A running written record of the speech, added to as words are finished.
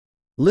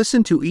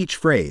Listen to each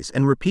phrase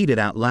and repeat it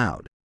out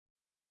loud.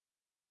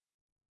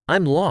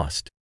 I'm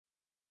lost.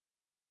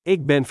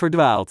 Ik ben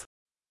verdwaald.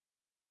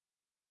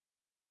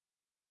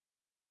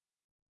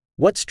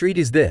 What street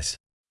is this?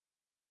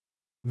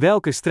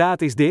 Welke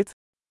straat is dit?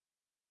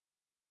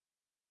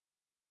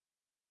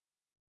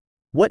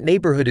 What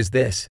neighborhood is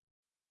this?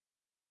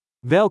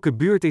 Welke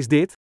buurt is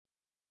dit?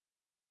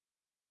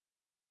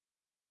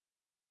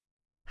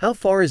 How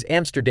far is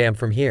Amsterdam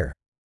from here?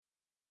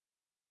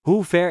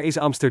 Hoe ver is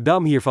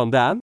Amsterdam hier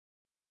vandaan?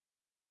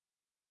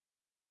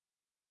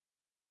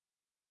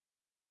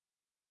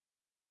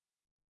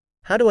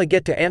 How do I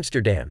get to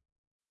Amsterdam?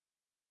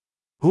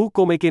 Hoe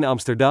kom ik in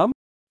Amsterdam?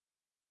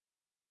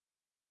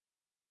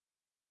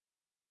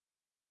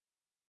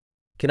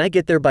 Can I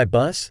get there by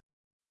bus?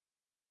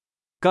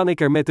 Kan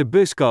ik er met de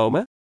bus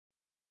komen?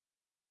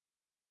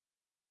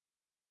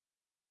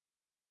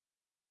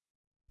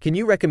 Can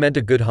you recommend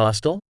a good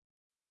hostel?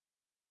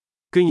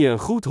 Kun je een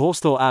goed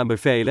hostel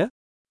aanbevelen?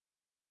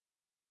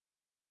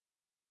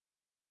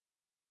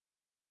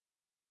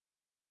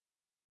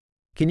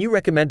 Can you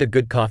recommend a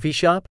good coffee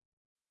shop?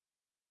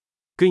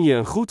 Kun je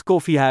een goed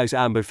koffiehuis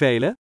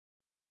aanbevelen?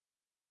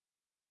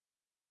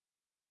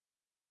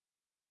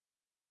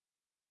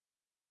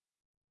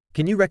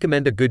 Can you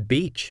recommend a good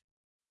beach?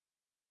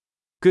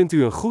 Kunt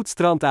u een goed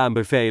strand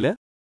aanbevelen?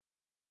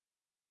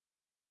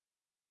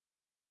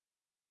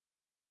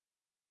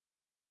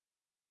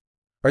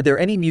 Are there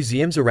any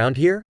museums around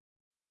here?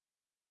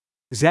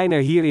 Zijn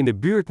er hier in de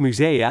buurt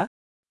musea?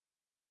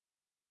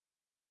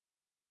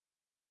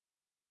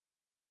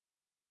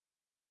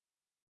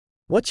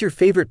 What's your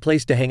favorite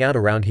place to hang out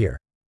around here?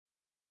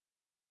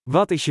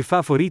 Wat is je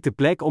favoriete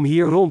plek om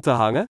hier rond te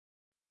hangen?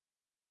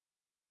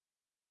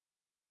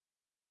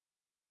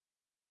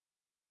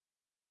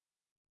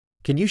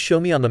 Can you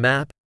show me on the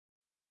map?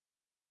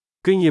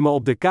 Kun je me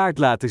op de kaart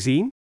laten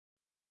zien?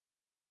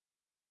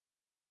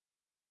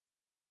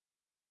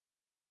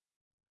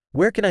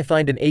 Where can I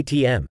find an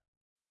ATM?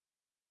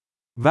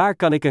 Waar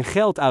kan ik een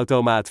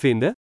geldautomaat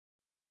vinden?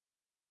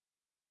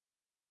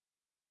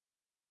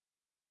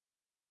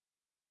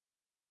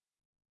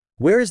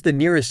 Where is the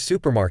nearest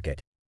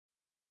supermarket?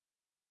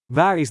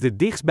 Waar is de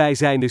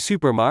dichtstbijzijnde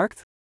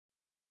supermarkt?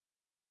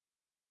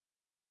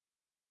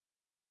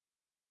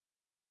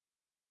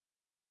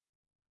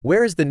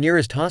 Where is the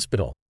nearest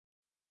hospital?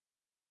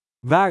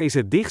 Waar is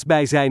het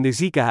dichtstbijzijnde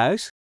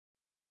ziekenhuis?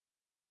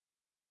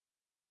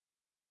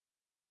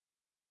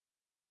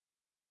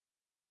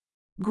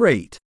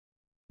 Great!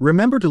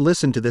 Remember to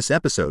listen to this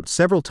episode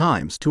several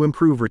times to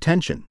improve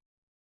retention.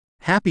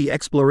 Happy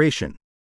exploration!